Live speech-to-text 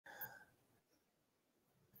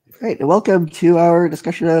Great, and welcome to our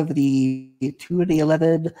discussion of the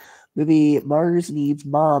 2011 movie Mars Needs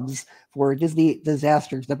Moms for Disney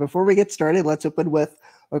Disasters. Now, before we get started, let's open with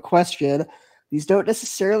a question. These don't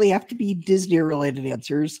necessarily have to be Disney-related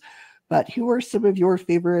answers, but who are some of your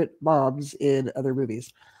favorite moms in other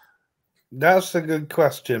movies? That's a good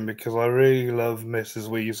question because I really love Mrs.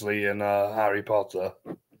 Weasley in Harry Potter.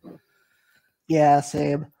 Yeah,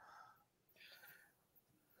 same.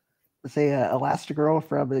 Let's say Elastigirl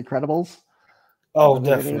from The Incredibles. Oh,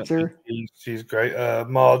 Another good definitely. answer. She's great.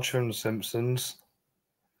 Marge from The Simpsons.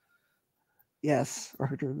 Yes, or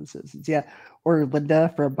The Simpsons. Yeah, or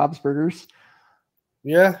Linda from Bob's Burgers.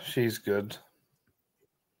 Yeah, she's good.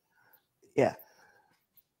 Yeah.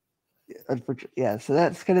 Unfortunately, yeah. So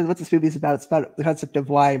that's kind of what this movie is about. It's about the concept of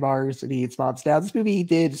why Mars needs moms. Now, this movie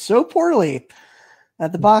did so poorly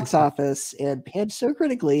at the box office and panned so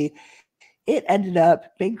critically, it ended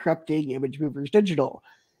up bankrupting Image Movers Digital.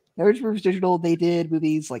 Now, Image Movers Digital, they did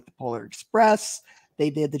movies like The Polar Express, they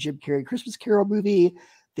did the Jim Carrey Christmas Carol movie,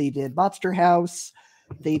 they did Monster House,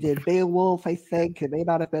 they did Beowulf, I think. It may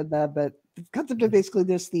not have been that, but the concept of basically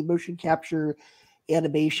this, the motion capture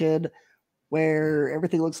animation where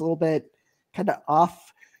everything looks a little bit kind of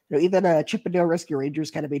off. Even Chip and Dale Rescue Rangers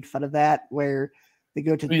kind of made fun of that, where they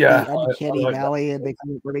go to Yeah, the uncanny I like valley and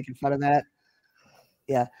we're making fun of that.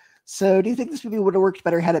 Yeah. So, do you think this movie would have worked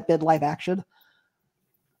better had it been live action?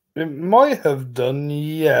 It might have done,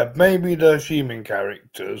 yeah. Maybe the human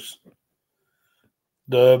characters.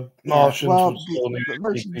 The Yeah. Martians Well, would still need the it to be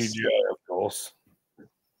Martians. CGI, of course.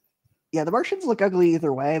 Yeah, the Martians look ugly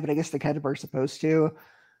either way, but I guess they kind of are supposed to.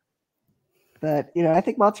 But I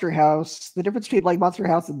think Monster House. The difference between like Monster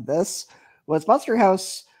House and this was Monster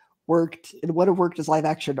House worked and would have worked as live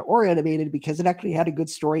action or animated because it actually had a good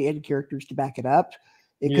story and characters to back it up.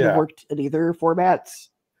 It could have Yeah. worked in either format.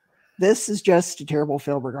 This is just a terrible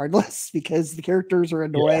film, regardless, because the characters are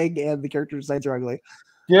annoying and the character designs are ugly.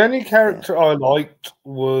 The only character I liked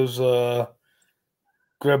was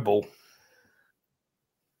Gribble.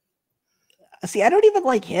 See, I don't even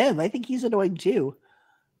like him. I think he's annoying too.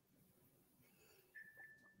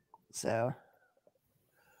 So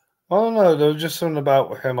I don't know. There was just something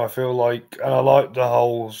about him. I feel like, and I like the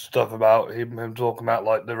whole stuff about him talking about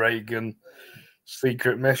like the Reagan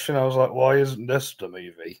secret mission. I was like, why isn't this the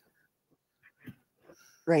movie?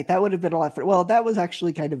 right, that would have been a lot. Well, that was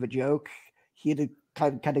actually kind of a joke. He had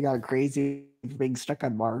kind of gone crazy for being stuck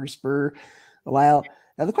on Mars for a while.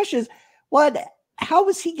 Now the question is, one, how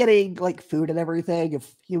was he getting like food and everything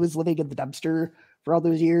if he was living in the dumpster for all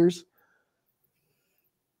those years?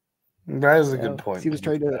 That is a good point. He was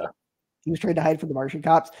trying to hide from the Martian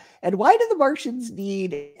cops. And why do the Martians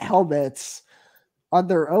need helmets on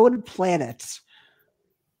their own planet?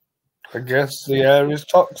 I guess the air is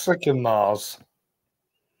toxic in Mars.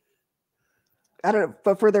 I don't know,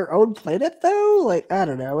 but for their own planet though, like I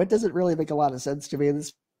don't know, it doesn't really make a lot of sense to me.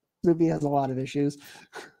 This movie has a lot of issues.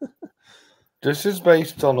 This is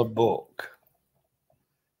based on a book.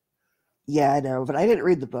 Yeah, I know, but I didn't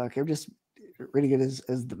read the book. I'm just reading it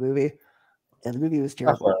as the movie, and the movie was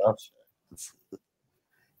terrible.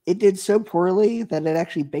 It did so poorly that it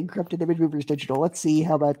actually bankrupted Image Movers Digital. Let's see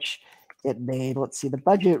how much it made. Let's see, the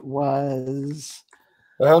budget was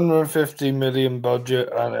 150 million budget,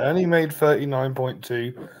 and it only made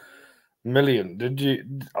 39.2 million. Did you?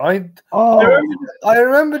 I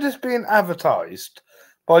remember this being advertised,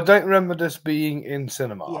 but I don't remember this being in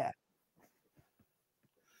cinema. Yeah,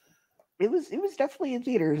 it was definitely in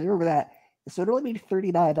theaters. I remember that. So it only made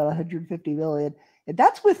 39 out of 150 million, and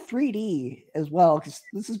that's with 3D as well. Because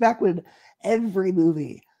this is back when every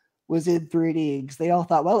movie was in 3D. Because they all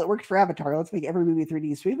thought, well, it worked for Avatar. Let's make every movie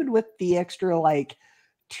 3D. So even with the extra like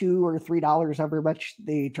 $2 or $3, however much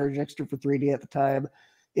they charged extra for 3D at the time,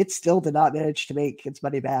 it still did not manage to make its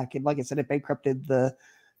money back. And like I said, it bankrupted the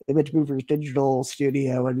Image Movers Digital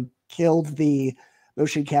studio and killed the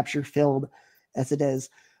motion capture film as it is.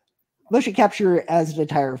 Motion capture as an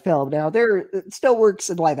entire film. Now, it still works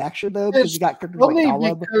in live action though, because you got characters like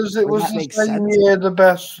Gollum, because it was the same year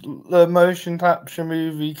the motion capture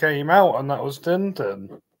movie came out, and that was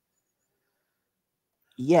Tintin.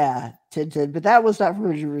 Yeah, Tintin, but that was not from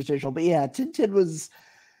original. But yeah, Tintin was.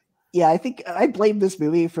 Yeah, I think I blame this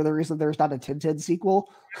movie for the reason there's not a Tintin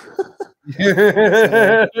sequel.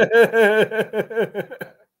 Yeah,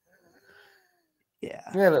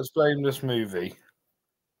 let's blame this movie.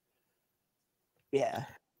 Yeah,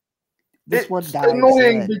 this one died. It's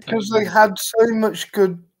annoying because they had so much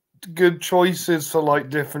good choices for like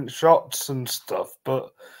different shots and stuff,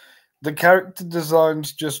 but the character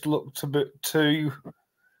designs just looked a bit too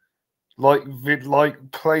like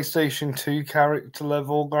PlayStation 2 character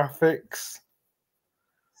level graphics.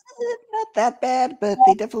 Not that bad, but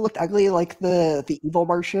they definitely looked ugly. Like the evil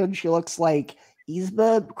Martian, she looks like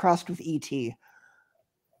Yzma crossed with ET.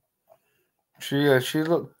 She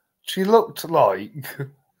looked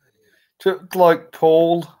like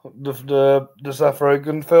Paul, the Seth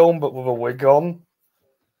Rogen film, but with a wig on.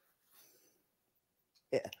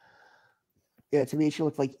 Yeah, to me, she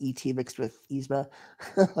looked like ET mixed with Yzma,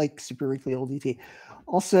 like super wrinkly old ET.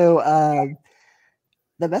 Also,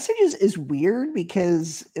 the message is weird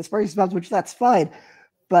because as far as moms, which that's fine,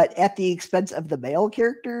 but at the expense of the male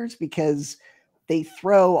characters because they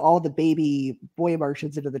throw all the baby boy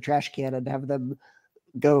Martians into the trash can and have them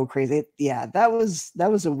go crazy. Yeah, that was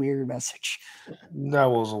a weird message. That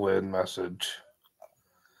was a weird message.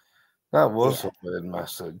 That was Yeah. a weird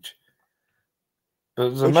message.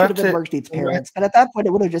 But It should have been Martine's parents, but at that point,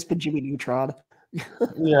 it would have just been Jimmy Neutron.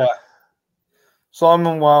 Yeah.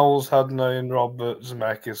 Simon Wells had known Robert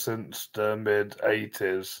Zemeckis since the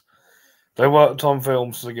mid-80s. They worked on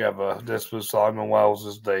films together. This was Simon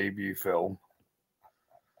Wells' debut film.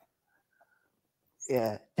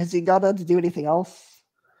 Yeah. Has he gone on to do anything else?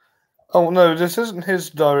 Oh, no, this isn't his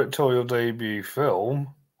directorial debut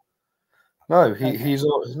film. No, he's...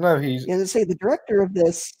 Yeah, to say the director of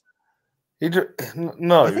this...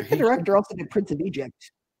 No. I think the director also did Prince of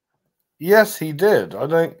Egypt. Yes, he did.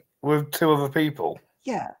 With two other people.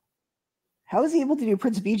 Yeah. How is he able to do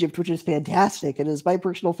Prince of Egypt, which is fantastic and is my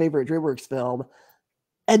personal favorite DreamWorks film,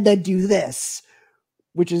 and then do this,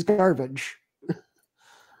 which is garbage?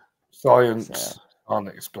 Science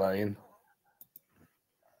unexplained.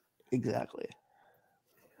 Exactly.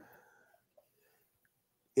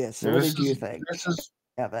 Yeah, so what did you think?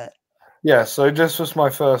 Yeah, so this was my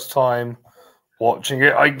first time watching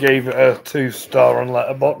it. I gave it a 2-star on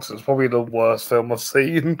Letterboxd. It's probably the worst film I've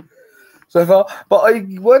seen so far. But I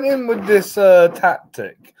went in with this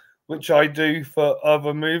tactic, which I do for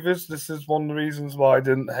other movies. This is one of the reasons why I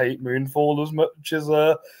didn't hate Moonfall as much as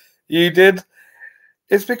you did.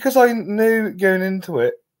 It's because I knew going into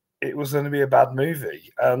it, it was going to be a bad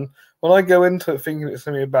movie. And when I go into it thinking it's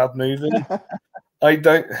going to be a bad movie, I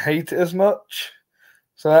don't hate it as much.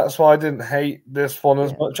 So that's why I didn't hate this one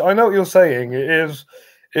as much. I know what you're saying. It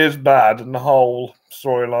is bad, and the whole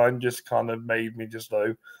storyline just kind of made me just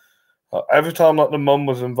though. Every time like the mum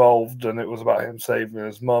was involved and it was about him saving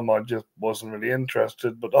his mum, I just wasn't really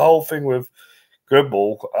interested. But the whole thing with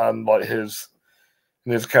Gribble and like his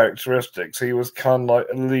characteristics, he was kind of like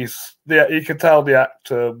at least you could tell the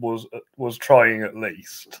actor was trying at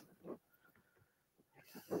least.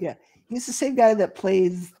 Yeah, he's the same guy that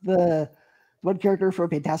plays the one character from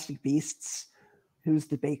Fantastic Beasts, who's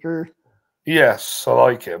the baker. Yes, I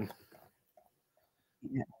like him.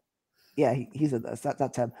 Yeah, he's in this.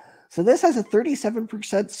 That's him. So this has a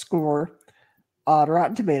 37% score on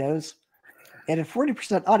Rotten Tomatoes and a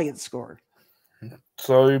 40% audience score.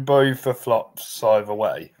 So both are flops either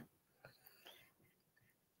way.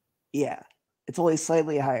 Yeah, it's only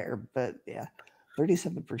slightly higher, but yeah,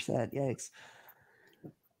 37%. Yikes.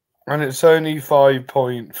 And it's only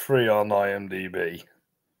 5.3 on IMDb.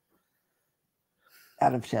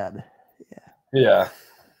 Out of 10. Yeah. Yeah.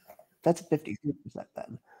 That's 53%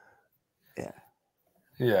 then. Yeah.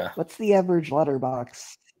 Yeah. What's the average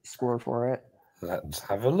Letterboxd score for it? Let's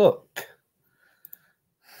have a look.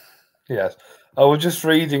 Yes. I was just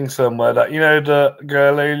reading somewhere that, the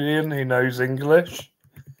girl alien who knows English?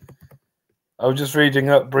 I was just reading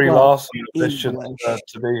up Brie Larson auditioned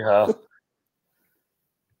to be her.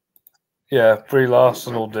 Yeah, Brie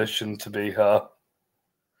Larson auditioned to be her.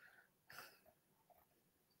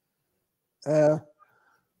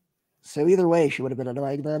 So either way, she would have been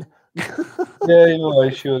annoying then. Yeah, either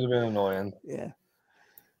way, she would have been annoying. Yeah.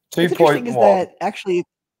 2.1. What's interesting is that actually,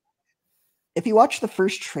 if you watch the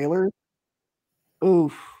first trailer,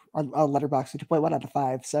 on Letterboxd, 2.1 out of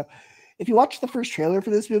 5. So if you watch the first trailer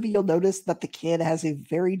for this movie, you'll notice that the kid has a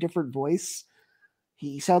very different voice.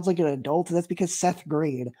 He sounds like an adult, and that's because Seth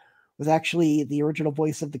Green was actually the original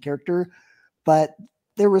voice of the character. But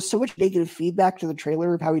there was so much negative feedback to the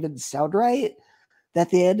trailer of how he didn't sound right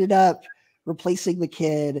that they ended up replacing the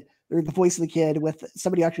kid or the voice of the kid with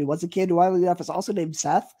somebody who actually was a kid who, oddly enough, is also named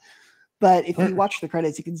Seth. But if you watch the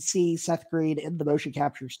credits, you can see Seth Green in the motion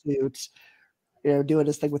capture suit, doing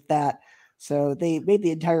his thing with that. So they made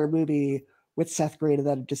the entire movie with Seth Green and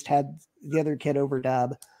then just had the other kid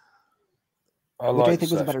overdub, which I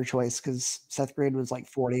think was a better choice because Seth Green was like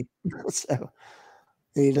 40. So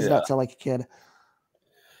he does not sound like a kid.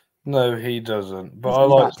 No, he doesn't. But I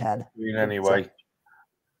like Seth Green anyway.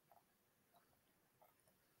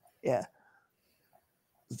 Yeah.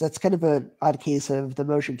 That's kind of an odd case of the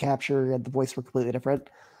motion capture and the voice were completely different.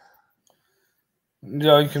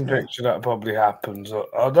 Yeah, you can picture that probably happens.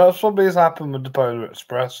 That's probably has happened with the Polar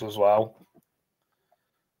Express as well.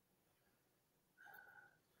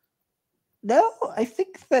 No, I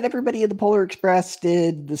think that everybody in the Polar Express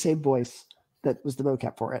did the same voice that was the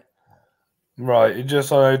mocap for it. Right, it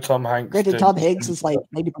just I know Tom Hanks. Granted, Tom Hanks is like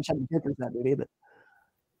 90% of the characters in that movie, but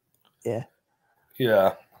yeah.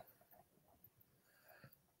 Yeah.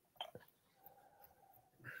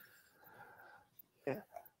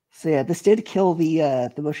 So yeah, this did kill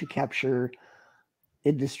the motion capture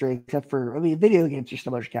industry, except for video games are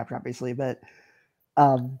still motion capture, obviously, but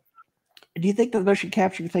do you think the motion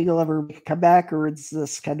capture thing will ever come back, or is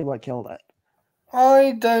this kind of what killed it?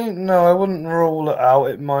 I don't know. I wouldn't rule it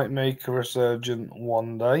out. It might make a resurgence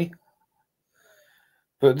one day.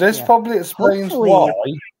 But this probably explains why.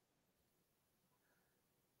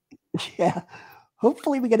 Yeah.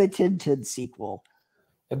 Hopefully we get a Tintin sequel.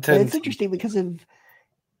 But it's interesting because of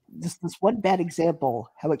this one bad example,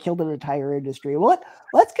 how it killed an entire industry. Well,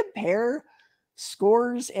 let's compare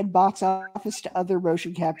scores and box office to other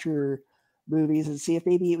motion capture movies and see if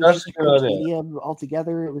maybe it was just a medium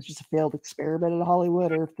altogether. It was just a failed experiment in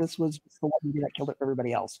Hollywood, or if this was just the one movie that killed it for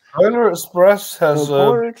everybody else. Polar Express has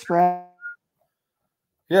Polar Express.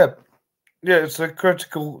 Yeah, it's a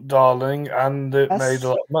critical darling, and it made a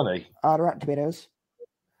lot of money on Rotten Tomatoes.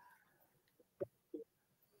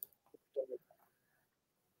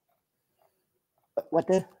 What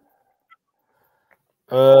did?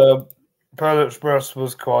 Polar Express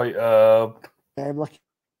was quite. I'm looking.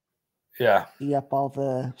 Yeah. Up all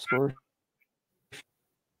the scores.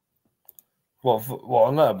 What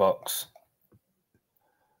on Letterboxd?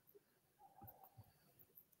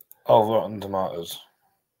 Oh, Rotten Tomatoes.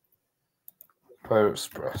 Polar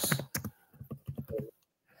Express.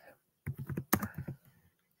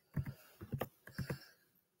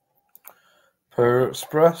 Polar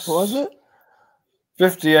Express. What was it?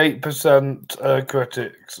 58%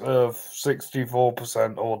 critics of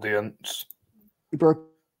 64% audience. You broke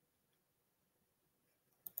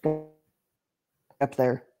up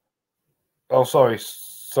there. Oh, sorry,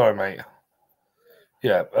 mate.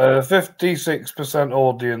 Yeah, 56%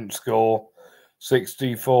 audience score,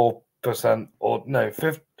 64% or no,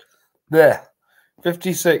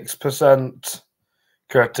 56%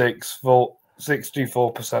 critics for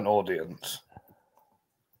 64% audience.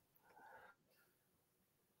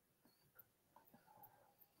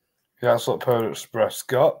 Yeah, that's what Polar Express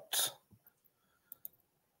got.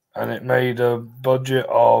 And it made a budget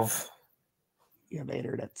of... Yeah, my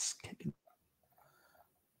internet's kicking.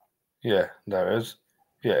 Yeah, there is.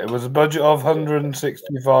 Yeah, it was a budget of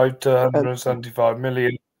 165 to 175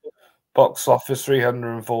 million. Box office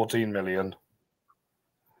 314 million.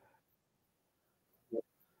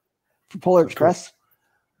 For Polar Express?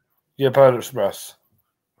 Yeah, Polar Express.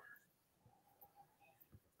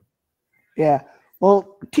 Yeah.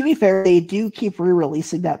 Well, to be fair, they do keep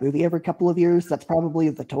re-releasing that movie every couple of years. That's probably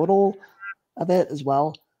the total of it as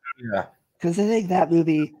well. Yeah. Because I think that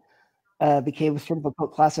movie became sort of a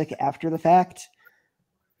cult classic after the fact.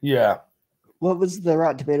 Yeah. What was the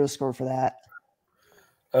Rotten Tomatoes score for that?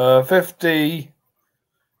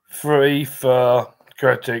 53 for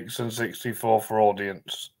critics and 64 for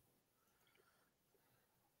audience.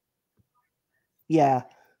 Yeah.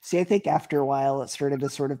 See, I think after a while, it started to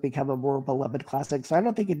sort of become a more beloved classic. So I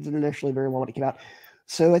don't think it did initially very well when it came out.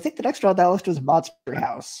 So I think the next one on that list was Monster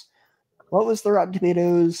House. What was the Rotten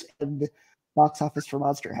Tomatoes and box office for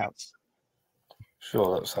Monster House?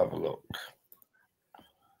 Sure, let's have a look.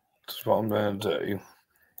 That's what I'm going to do.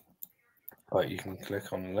 Right, you can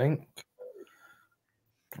click on the link.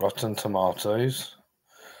 Rotten Tomatoes.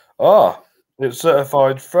 It's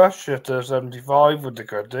certified fresh at 75 with the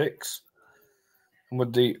critics. And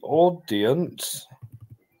with the audience,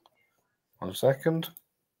 1 second,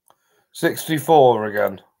 64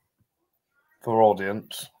 again for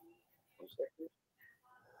audience.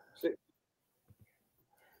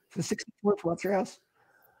 So 64 for Monster House?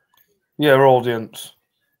 Yeah, audience.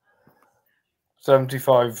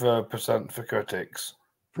 75% for critics.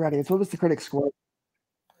 For audience, what was the critic score?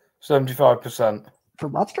 75%. For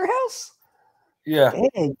Monster House? Yeah.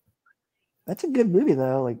 Dang. That's a good movie,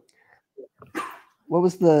 though. Like, what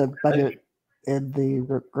was the budget and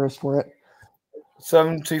the gross for it?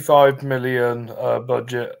 75 million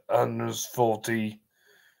budget and there's 40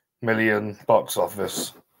 million box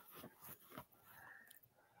office.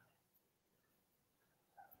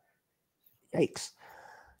 Yikes.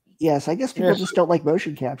 Yes, I guess people just don't like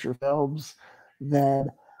motion capture films then.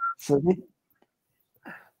 So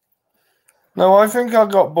No, I think I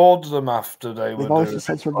got bored of them after they were They've always doing just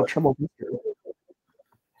had it. sort of a trouble.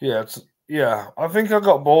 Yeah, I think I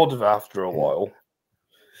got bored of it after a while.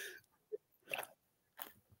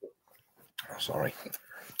 Sorry.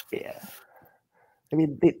 Yeah. I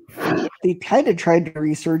mean, they kind of tried to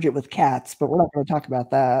resurge it with Cats, but we're not going to talk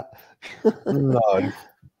about that.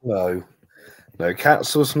 No.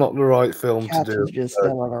 Cats was not the right film Cats to do. was just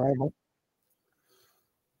dead on arrival.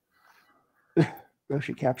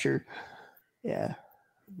 Motion capture. Yeah.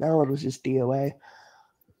 That one was just DOA.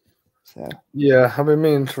 So yeah, I've been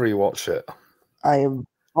meaning to rewatch it. I am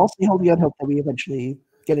also holding out hope that we eventually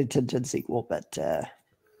get a Tintin sequel, but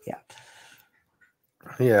yeah.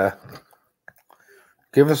 Yeah.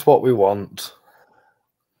 Give us what we want.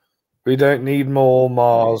 We don't need more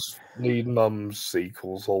Mars, need Mums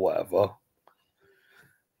sequels or whatever.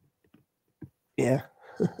 Yeah.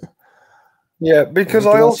 Yeah, because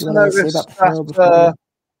Anything I else you also want to say noticed about the film before that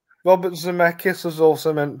Robert Zemeckis was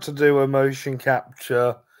also meant to do a motion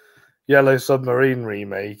capture Yellow Submarine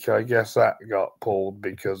remake. I guess that got pulled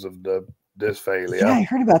because of this failure. Yeah, I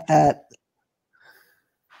heard about that.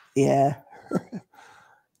 Yeah.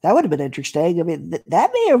 That would have been interesting. I mean,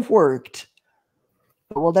 that may have worked,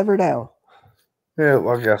 but we'll never know. Yeah,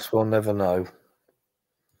 well, I guess we'll never know.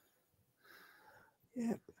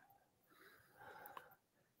 Yeah.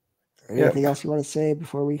 Anything else you want to say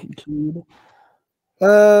before we conclude?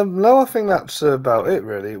 No, I think that's about it,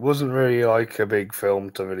 really. It wasn't really like a big film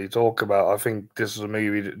to really talk about. I think this is a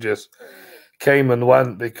movie that just came and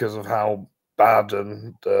went because of how bad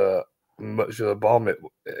and much of a bomb it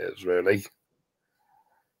is, really.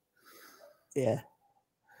 Yeah.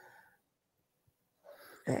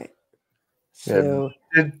 All right. So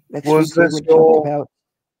next was week this we're going to talk about.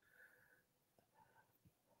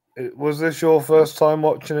 Was this your first time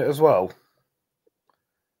watching it as well?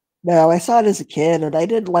 No, I saw it as a kid, and I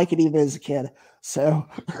didn't like it even as a kid. So,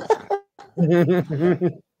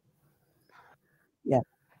 yeah,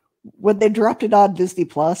 when they dropped it on Disney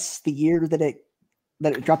Plus, the year that it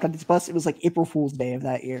dropped on Disney Plus, it was like April Fool's Day of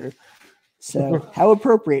that year. So, how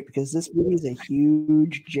appropriate, because this movie is a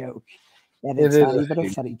huge joke, and it's not even a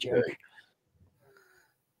funny joke.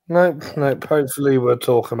 Nope. Hopefully, we'll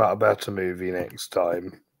talk about a better movie next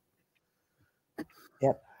time.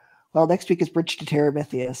 Yep. Well, next week is Bridge to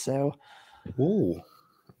Terabithia, so. Ooh,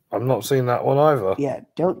 I've not seen that one either. Yeah,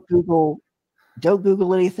 don't Google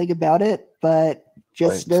anything about it, but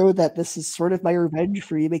just know that this is sort of my revenge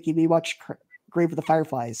for you making me watch Grave of the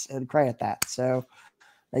Fireflies and cry at that. So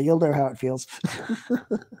you'll know how it feels.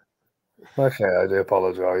 Okay, I do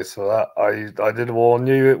apologize for that. I did warn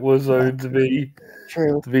you it was going to be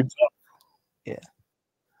true. To be tough.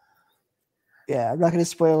 Yeah, I'm not going to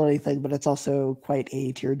spoil anything, but it's also quite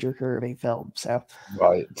a tearjerker of a film. So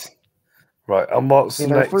right. And what's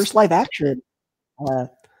next? Our first live action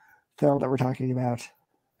film that we're talking about.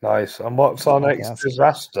 Nice. And what's our next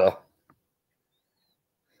disaster?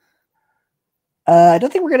 I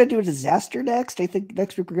don't think we're going to do a disaster next. I think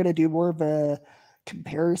next week we're going to do more of a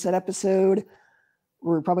comparison episode.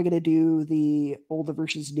 We're probably going to do the older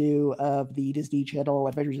versus new of the Disney Channel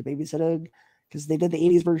Adventures of Babysitting, because they did the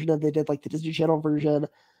 80s version and they did like the Disney Channel version.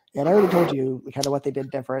 And I already told you kind of what they did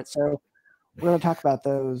different. So we're going to talk about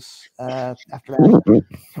those after that.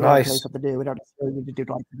 Nice. Something new. We don't necessarily need to do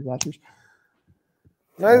like disasters.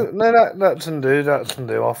 No, that can do. That can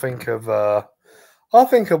do. I'll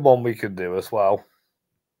think of one we could do as well.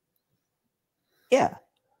 Yeah.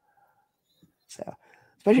 So,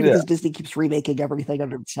 especially because Disney keeps remaking everything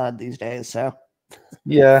under the sun these days. So,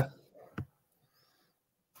 yeah.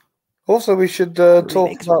 Also, we should talk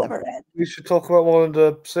about one of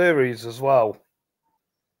the series as well.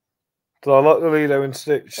 So I like the Lilo and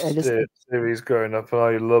Stitch series growing up, and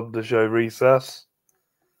I loved the show Recess.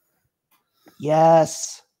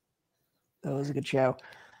 Yes, that was a good show.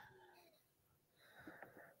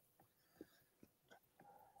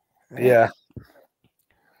 Right. Yeah.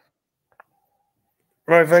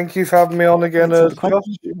 Right, thank you for having me on again, Josh.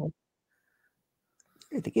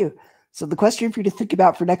 Thank you. So the question for you to think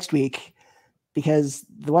about for next week, because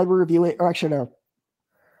the one we're reviewing, or actually no.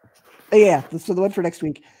 Yeah, so the one for next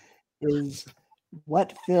week is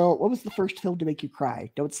what was the first film to make you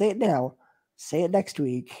cry? Don't say it now. Say it next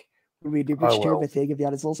week when we do Bridge to Everything. Give the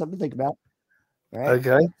audience a little something to think about. All right.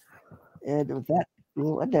 Okay. And with that,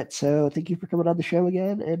 we'll end it. So thank you for coming on the show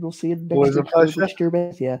again, and we'll see you next week for Bridge to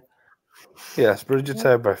Everything. Yes, Bridge to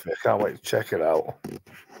Everything. I can't wait to check it out.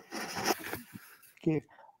 Okay.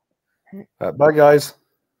 Bye, guys.